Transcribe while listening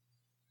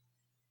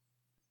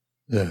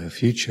The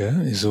future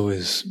is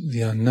always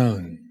the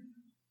unknown.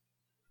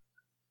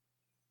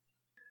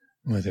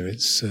 Whether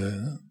it's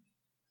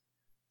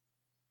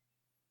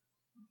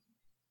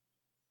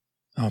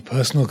our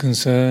personal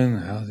concern,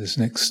 how this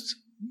next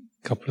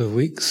couple of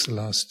weeks, the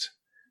last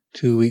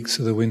 2 weeks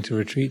of the winter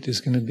retreat is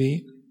going to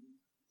be,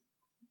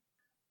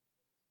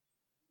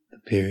 the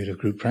period of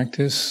group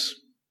practice,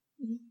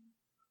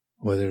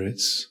 whether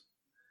it's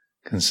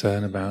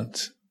concern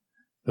about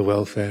the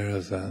welfare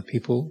of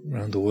people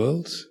around the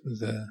world,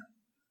 the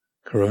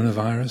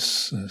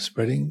coronavirus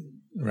spreading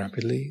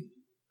rapidly,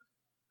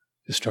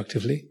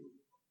 destructively,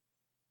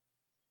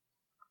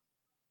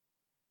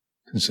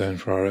 concern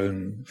for our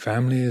own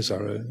families,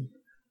 our own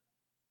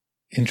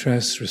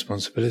interests,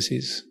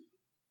 responsibilities.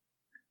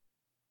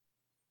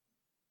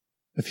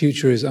 The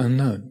future is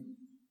unknown.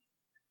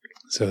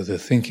 So the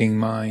thinking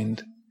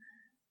mind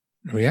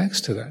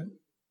reacts to that.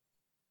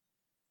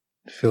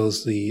 It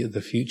fills the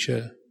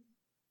future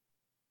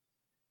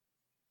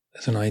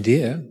as an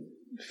idea,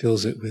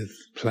 fills it with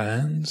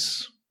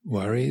plans,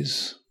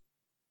 worries,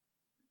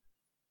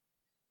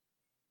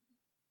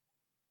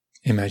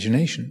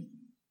 imagination.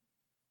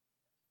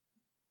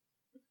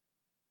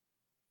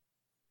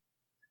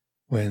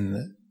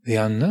 When the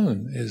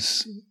unknown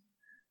is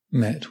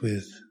met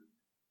with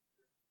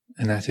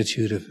an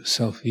attitude of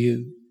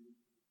self-view,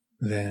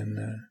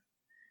 then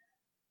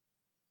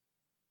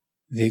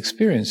the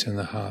experience in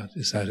the heart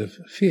is that of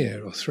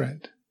fear or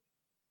threat.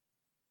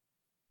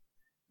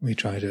 We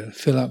try to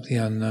fill up the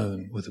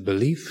unknown with a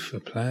belief,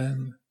 a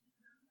plan,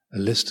 a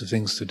list of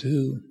things to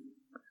do,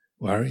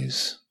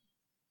 worries,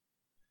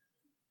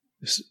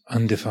 this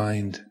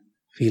undefined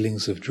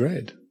feelings of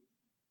dread.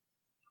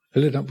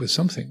 Fill it up with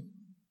something,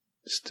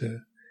 just to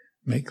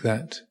make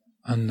that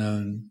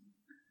unknown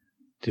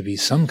to be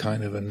some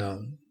kind of a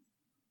known.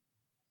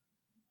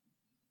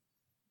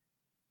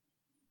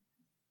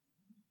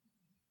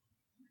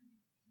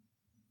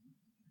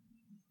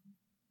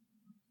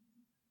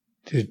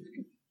 To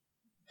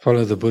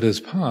follow the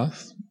Buddha's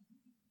path,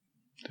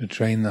 to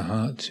train the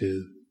heart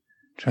to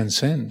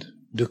transcend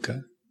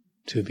dukkha,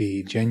 to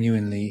be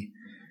genuinely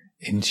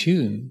in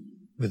tune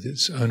with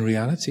its own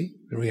reality,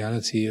 the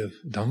reality of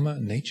Dhamma,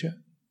 nature,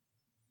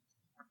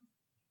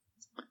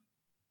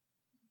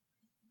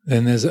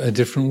 then there's a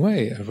different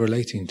way of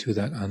relating to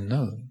that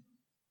unknown.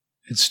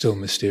 It's still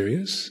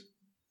mysterious,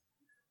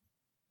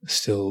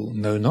 still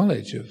no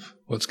knowledge of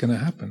what's going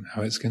to happen,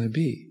 how it's going to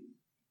be,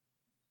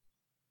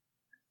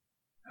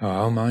 how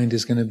our mind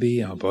is going to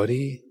be, our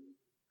body,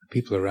 the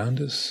people around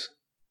us,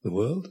 the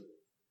world.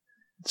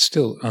 It's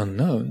still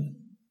unknown,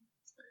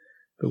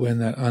 but when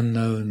that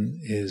unknown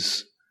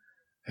is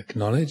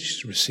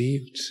acknowledged,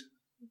 received,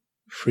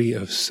 free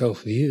of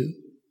self-view,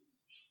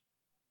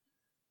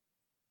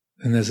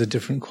 then there's a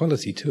different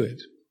quality to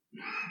it.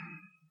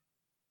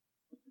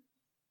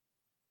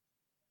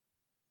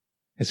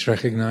 It's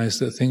recognized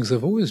that things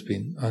have always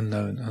been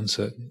unknown,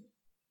 uncertain.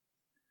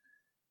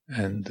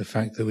 And the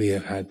fact that we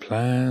have had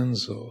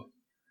plans or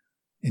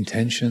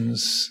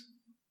intentions,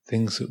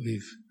 things that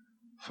we've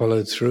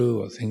followed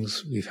through or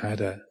things we've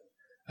had a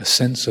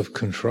sense of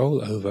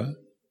control over,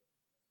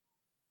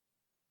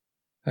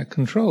 that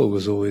control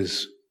was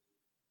always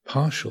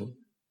partial,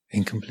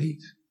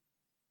 incomplete.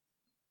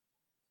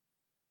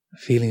 A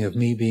feeling of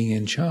me being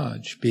in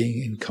charge,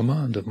 being in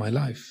command of my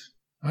life.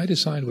 I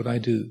decide what I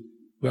do,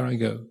 where I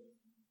go.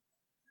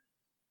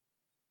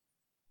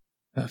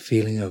 That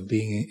feeling of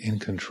being in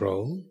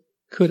control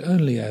could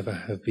only ever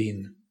have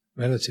been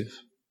relative,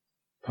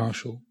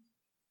 partial,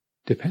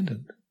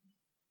 dependent.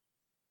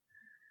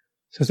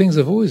 So things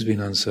have always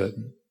been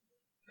uncertain.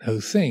 No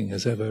thing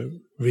has ever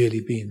really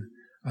been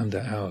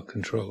under our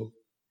control.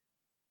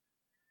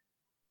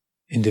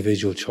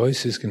 Individual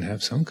choices can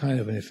have some kind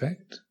of an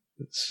effect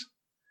that's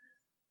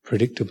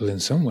predictable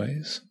in some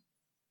ways.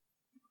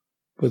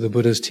 But the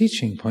Buddha's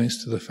teaching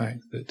points to the fact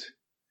that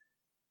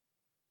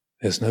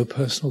there's no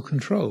personal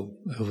control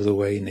over the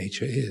way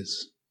nature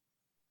is.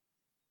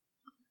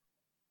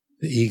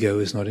 The ego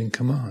is not in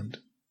command.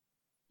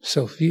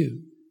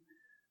 Self-view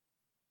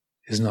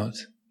is not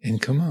in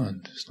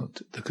command. It's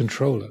not the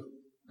controller,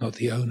 not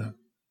the owner.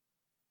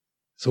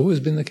 It's always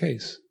been the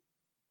case.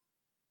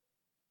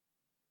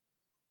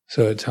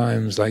 So at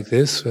times like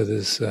this, where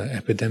there's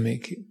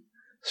epidemic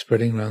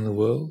spreading around the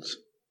world,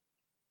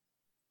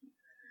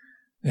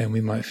 and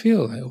we might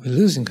feel like we're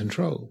losing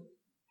control.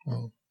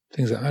 Well,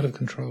 things are out of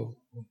control.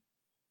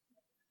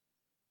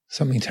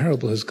 Something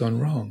terrible has gone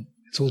wrong.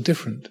 It's all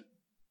different.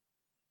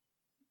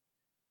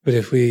 But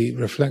if we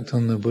reflect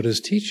on the Buddha's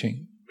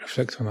teaching,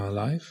 reflect on our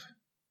life,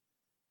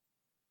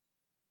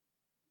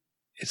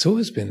 it's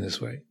always been this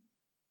way.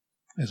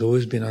 There's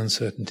always been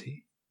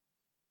uncertainty.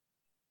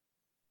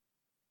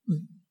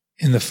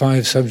 In the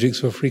 5 subjects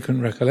for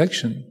frequent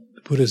recollection,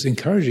 the Buddha is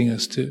encouraging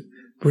us to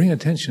bring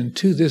attention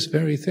to this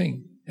very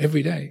thing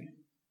every day.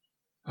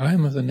 I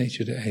am of the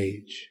nature to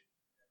age.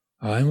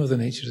 I am of the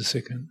nature to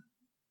sicken.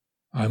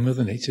 I am of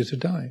the nature to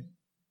die.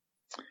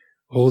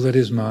 All that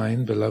is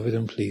mine, beloved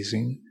and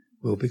pleasing,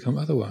 will become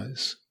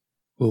otherwise,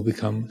 will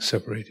become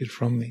separated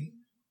from me.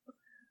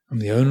 I'm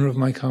the owner of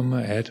my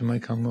karma, heir to my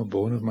karma,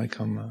 born of my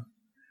karma,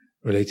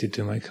 related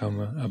to my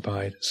karma,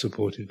 abide,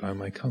 supported by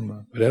my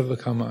karma. Whatever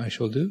karma I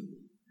shall do,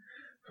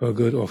 for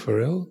good or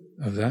for ill,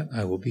 of that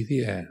I will be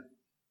the heir.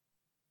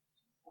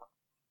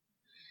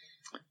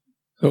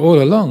 So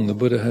all along the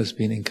Buddha has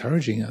been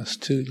encouraging us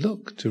to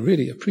look, to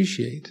really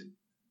appreciate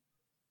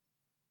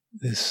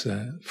this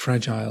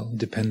fragile,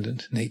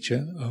 dependent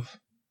nature of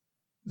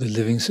the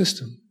living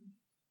system,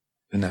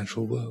 the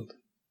natural world.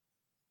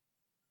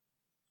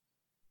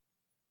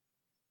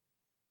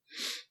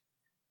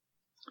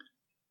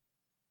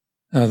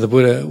 Now the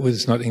Buddha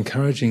was not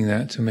encouraging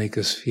that to make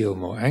us feel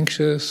more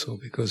anxious or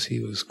because he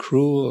was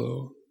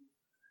cruel.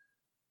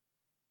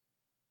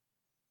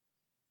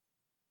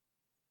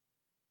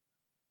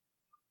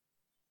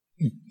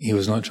 He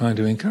was not trying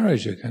to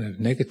encourage a kind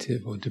of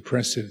negative or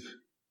depressive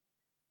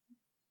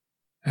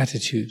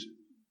attitude.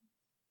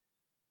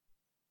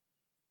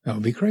 That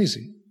would be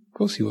crazy. Of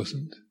course he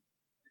wasn't.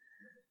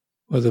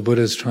 What the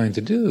Buddha is trying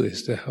to do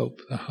is to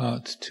help the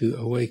heart to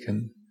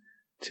awaken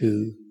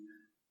to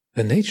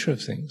the nature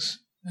of things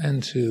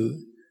and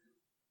to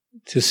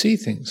see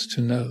things,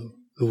 to know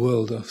the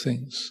world of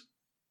things.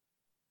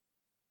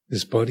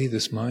 This body,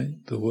 this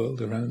mind, the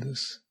world around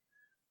us,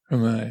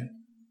 from an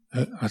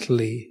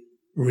utterly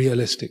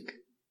realistic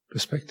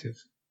perspective.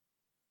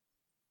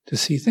 To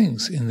see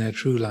things in their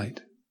true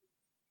light.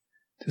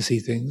 To see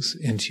things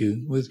in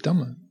tune with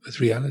Dhamma,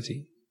 with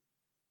reality.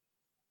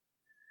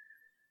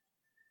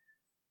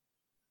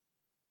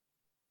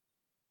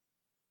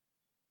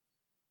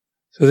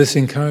 So this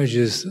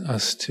encourages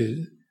us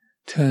to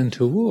turn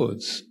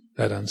towards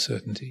that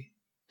uncertainty,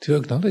 to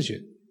acknowledge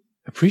it,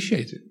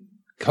 appreciate it,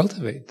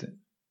 cultivate it,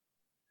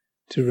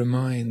 to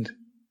remind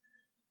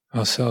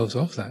ourselves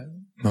of that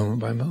moment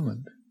by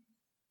moment.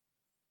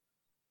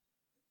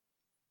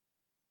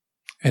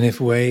 And if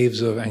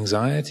waves of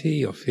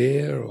anxiety or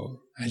fear or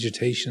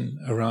agitation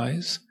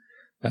arise,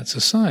 that's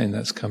a sign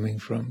that's coming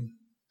from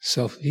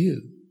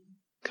self-view,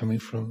 coming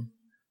from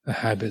the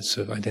habits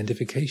of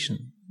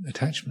identification,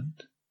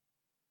 attachment.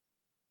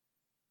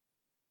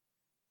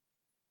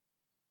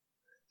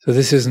 So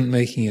this isn't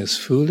making us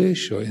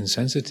foolish or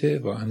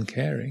insensitive or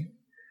uncaring,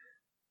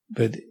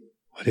 but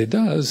what it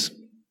does,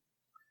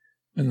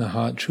 when the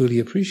heart truly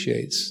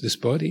appreciates this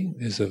body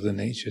is of the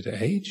nature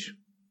to age,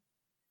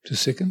 to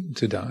sicken,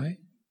 to die,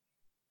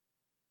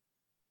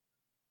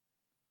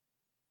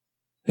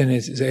 then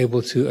it is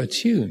able to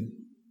attune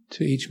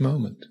to each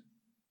moment,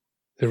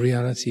 the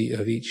reality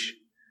of each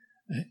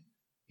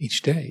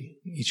day,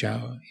 each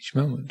hour, each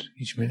moment,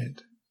 each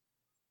minute.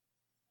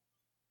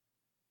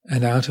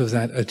 And out of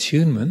that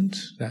attunement,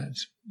 that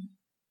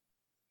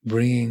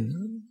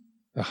bringing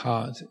the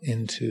heart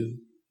into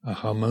a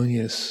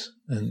harmonious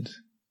and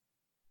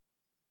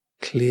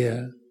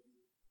clear,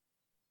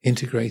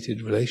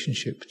 integrated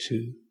relationship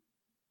to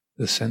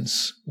the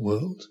sense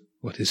world,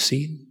 what is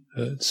seen,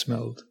 heard,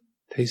 smelled,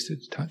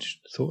 tasted, touched,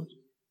 thought.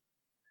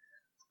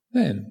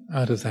 Then,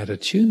 out of that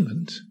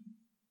attunement,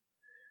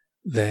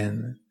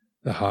 then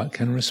the heart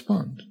can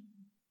respond.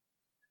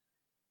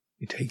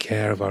 We take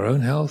care of our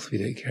own health, we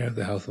take care of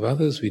the health of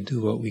others, we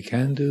do what we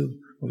can do,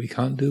 what we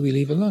can't do, we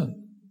leave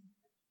alone.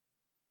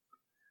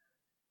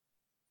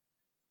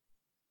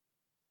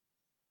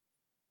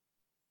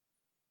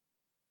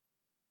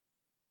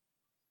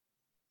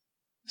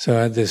 So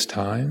at this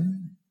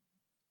time,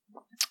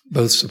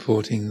 both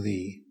supporting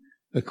the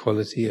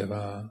quality of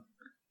our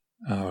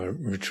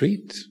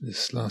retreat,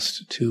 this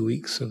last 2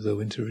 weeks of the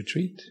winter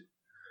retreat,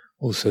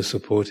 also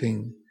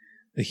supporting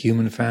the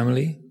human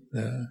family,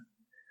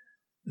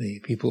 the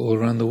people all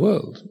around the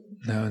world,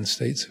 now in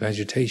states of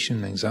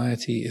agitation,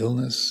 anxiety,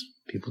 illness,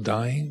 people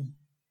dying.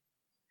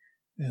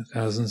 There are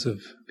thousands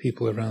of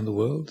people around the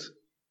world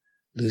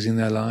losing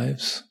their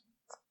lives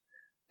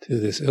to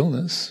this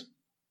illness.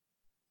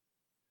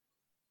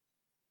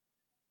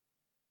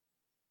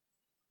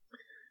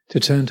 To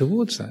turn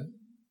towards that,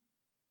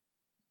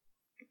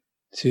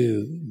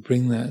 to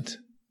bring that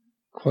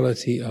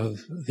quality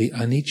of the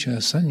anicca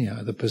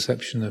sanya, the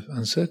perception of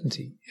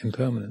uncertainty,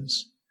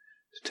 impermanence,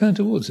 to turn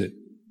towards it,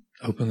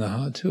 open the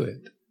heart to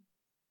it.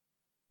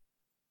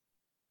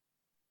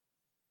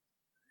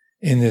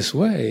 In this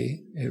way,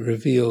 it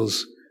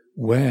reveals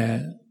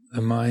where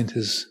the mind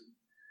has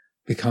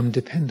become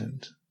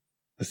dependent,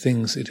 the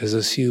things it has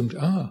assumed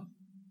are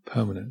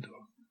permanent,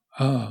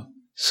 or are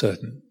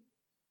certain,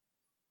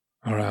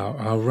 are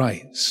our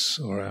rights,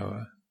 or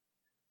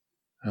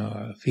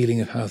our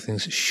feeling of how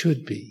things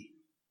should be.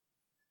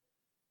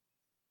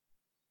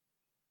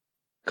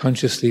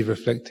 Consciously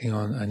reflecting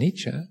on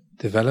anicca,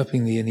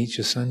 developing the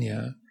anicca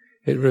sanya,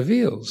 it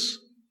reveals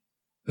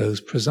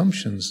those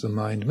presumptions the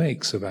mind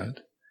makes about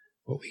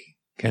what we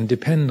can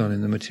depend on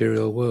in the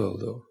material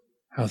world, or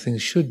how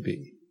things should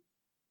be,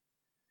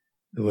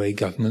 the way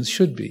governments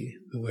should be,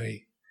 the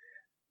way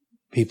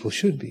people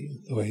should be,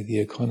 the way the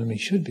economy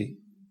should be.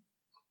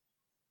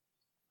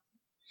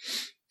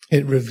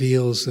 It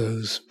reveals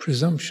those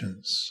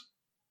presumptions,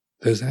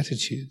 those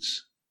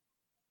attitudes,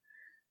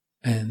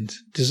 and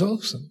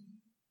dissolves them.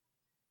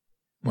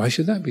 Why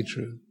should that be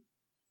true?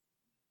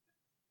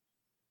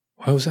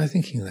 Why was I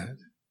thinking that?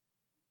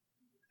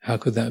 How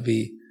could that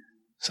be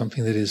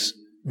something that is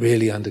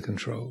really under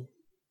control?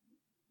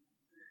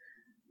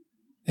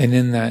 And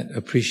in that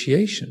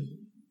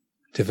appreciation,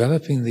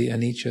 developing the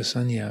anicca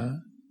sanya,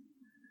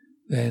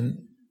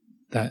 then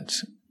that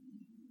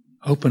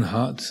open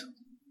heart,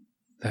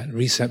 that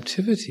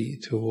receptivity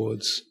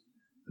towards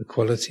the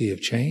quality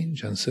of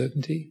change,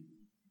 uncertainty,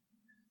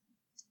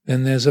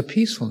 then there's a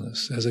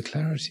peacefulness, there's a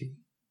clarity.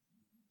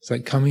 It's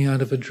like coming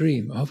out of a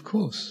dream. Of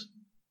course.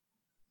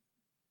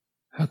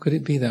 How could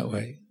it be that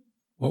way?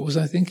 What was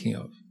I thinking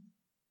of?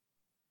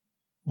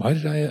 Why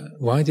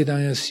did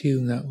I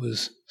assume that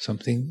was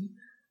something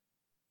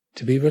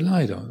to be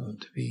relied on, or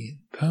to be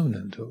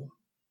permanent, or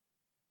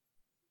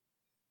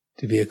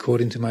to be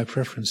according to my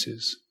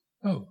preferences?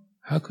 Oh,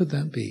 how could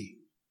that be?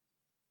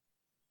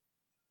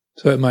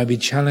 So it might be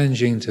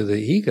challenging to the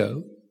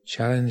ego,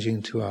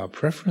 challenging to our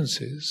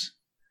preferences,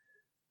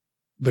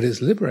 but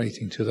it's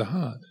liberating to the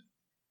heart.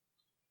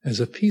 There's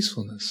a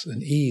peacefulness,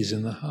 an ease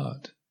in the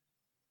heart.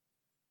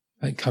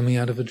 Like coming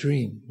out of a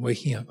dream,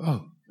 waking up,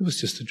 oh, it was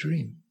just a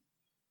dream.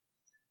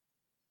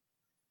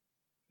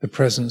 The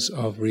presence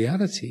of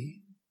reality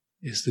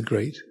is the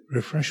great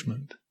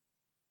refreshment,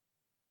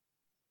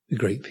 the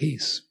great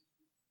peace.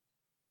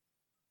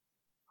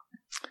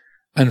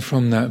 And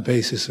from that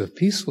basis of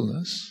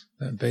peacefulness,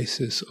 that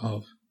basis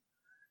of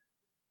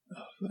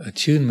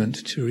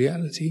attunement to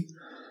reality,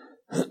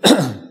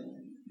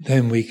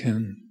 then we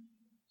can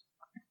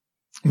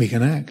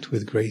act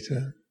with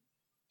greater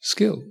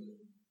skill.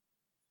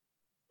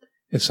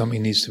 If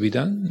something needs to be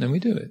done, then we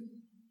do it.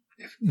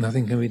 If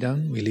nothing can be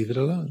done, we leave it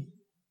alone.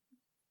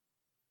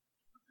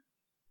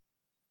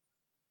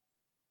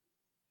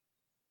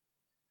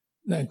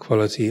 That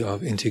quality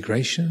of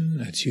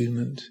integration,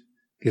 attunement,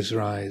 gives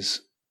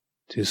rise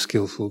to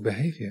skillful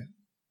behavior.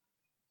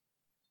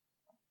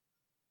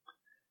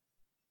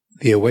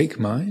 The awake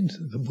mind,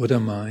 the Buddha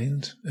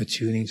mind,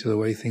 attuning to the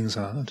way things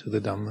are, to the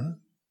Dhamma,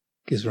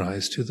 gives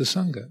rise to the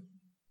Sangha,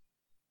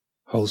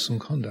 wholesome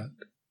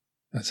conduct.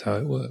 That's how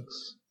it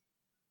works.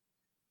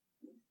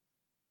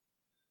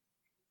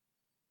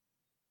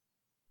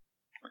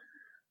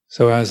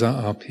 So as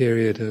our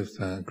period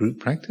of group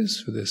practice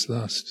for this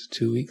last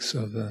 2 weeks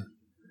of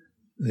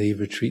the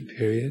retreat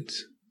period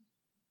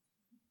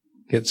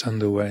gets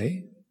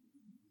underway,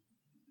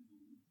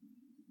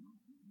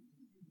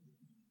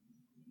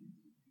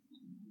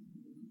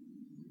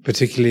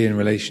 particularly in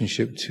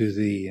relationship to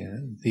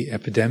the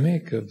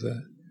epidemic of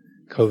the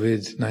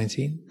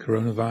COVID-19,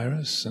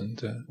 coronavirus,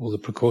 and all the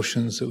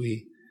precautions that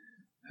we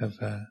have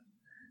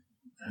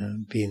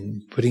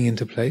been putting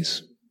into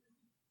place,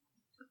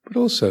 but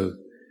also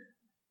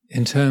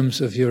in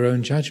terms of your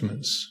own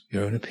judgments,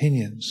 your own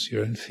opinions,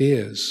 your own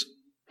fears,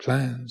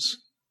 plans,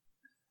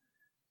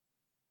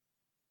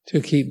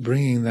 to keep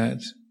bringing that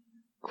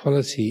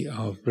quality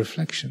of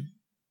reflection,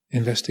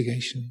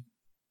 investigation,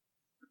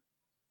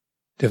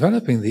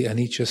 developing the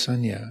anicca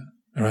sanya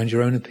around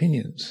your own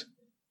opinions.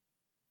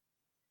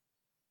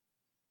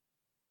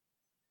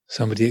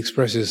 Somebody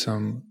expresses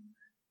some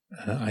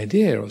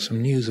idea or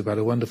some news about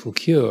a wonderful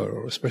cure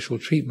or a special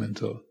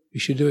treatment, or we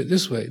should do it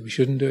this way, we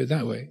shouldn't do it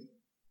that way.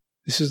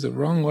 This is the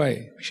wrong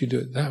way, we should do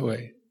it that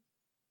way.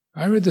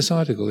 I read this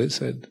article, it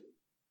said,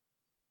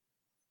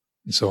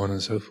 and so on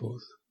and so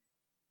forth.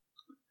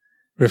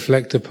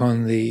 Reflect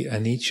upon the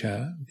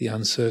anicca, the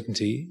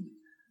uncertainty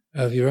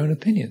of your own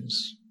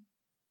opinions.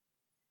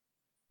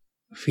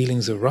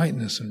 Feelings of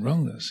rightness and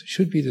wrongness. It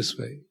should be this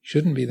way,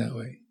 shouldn't be that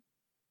way.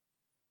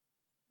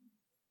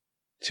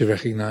 To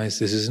recognize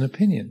this is an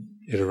opinion.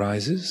 It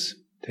arises,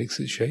 takes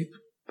its shape,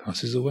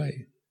 passes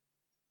away.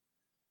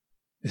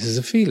 This is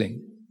a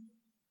feeling,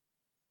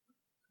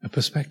 a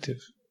perspective.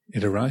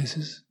 It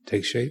arises,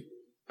 takes shape,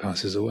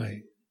 passes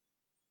away.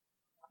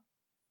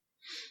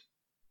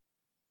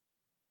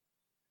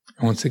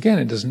 And once again,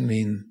 it doesn't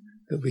mean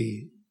that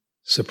we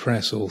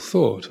suppress all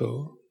thought,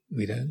 or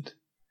we don't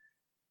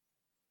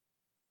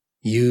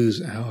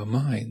use our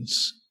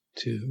minds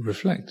to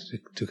reflect,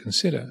 to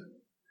consider.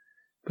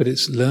 But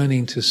it's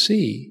learning to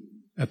see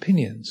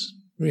opinions,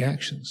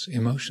 reactions,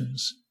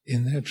 emotions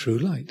in their true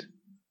light.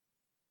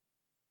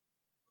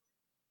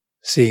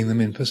 Seeing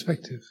them in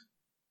perspective.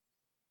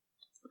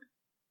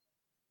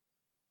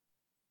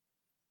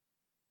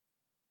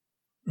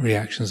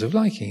 Reactions of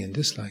liking and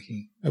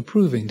disliking,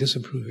 approving,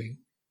 disapproving,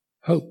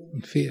 hope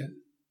and fear.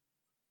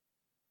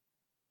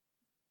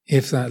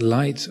 If that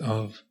light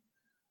of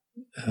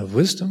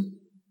wisdom,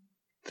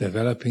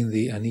 developing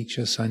the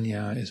anicca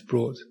sanya, is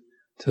brought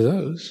to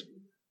those,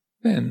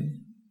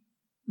 then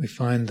we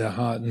find the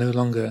heart no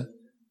longer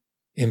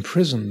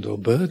imprisoned or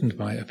burdened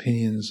by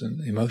opinions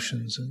and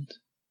emotions and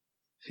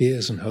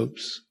fears and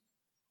hopes.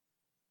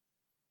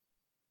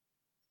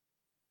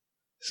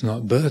 It's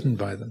not burdened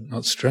by them,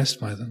 not stressed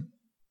by them,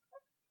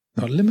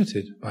 not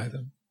limited by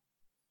them.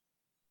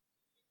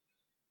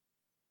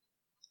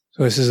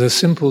 So this is a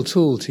simple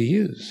tool to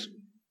use,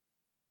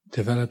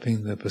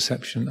 developing the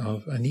perception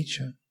of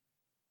anicca,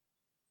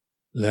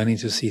 learning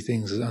to see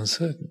things as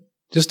uncertain.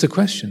 Just a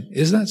question,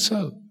 is that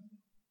so?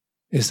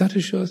 Is that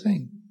a sure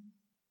thing?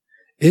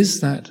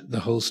 Is that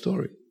the whole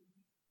story?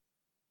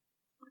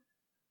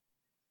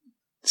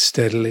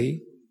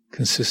 Steadily,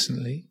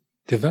 consistently,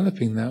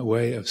 developing that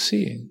way of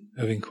seeing,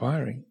 of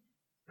inquiring,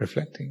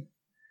 reflecting.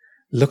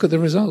 Look at the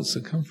results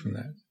that come from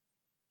that.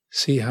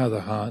 See how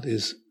the heart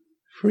is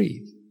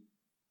freed,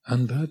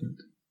 unburdened.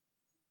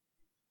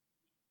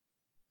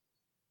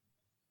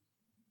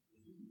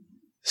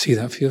 See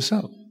that for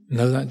yourself.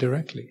 Know that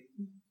directly.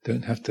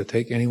 Don't have to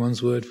take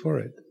anyone's word for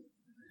it.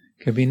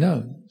 It can be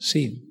known,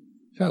 seen,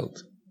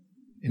 felt,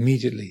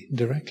 immediately,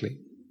 directly,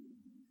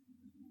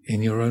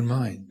 in your own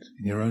mind,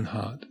 in your own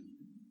heart.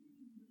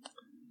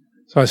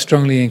 So I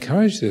strongly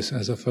encourage this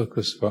as a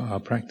focus for our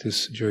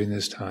practice during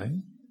this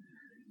time,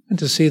 and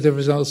to see the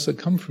results that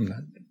come from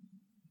that,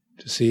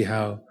 to see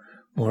how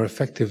more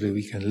effectively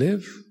we can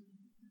live,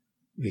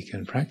 we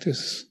can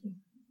practice,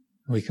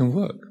 and we can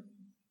work.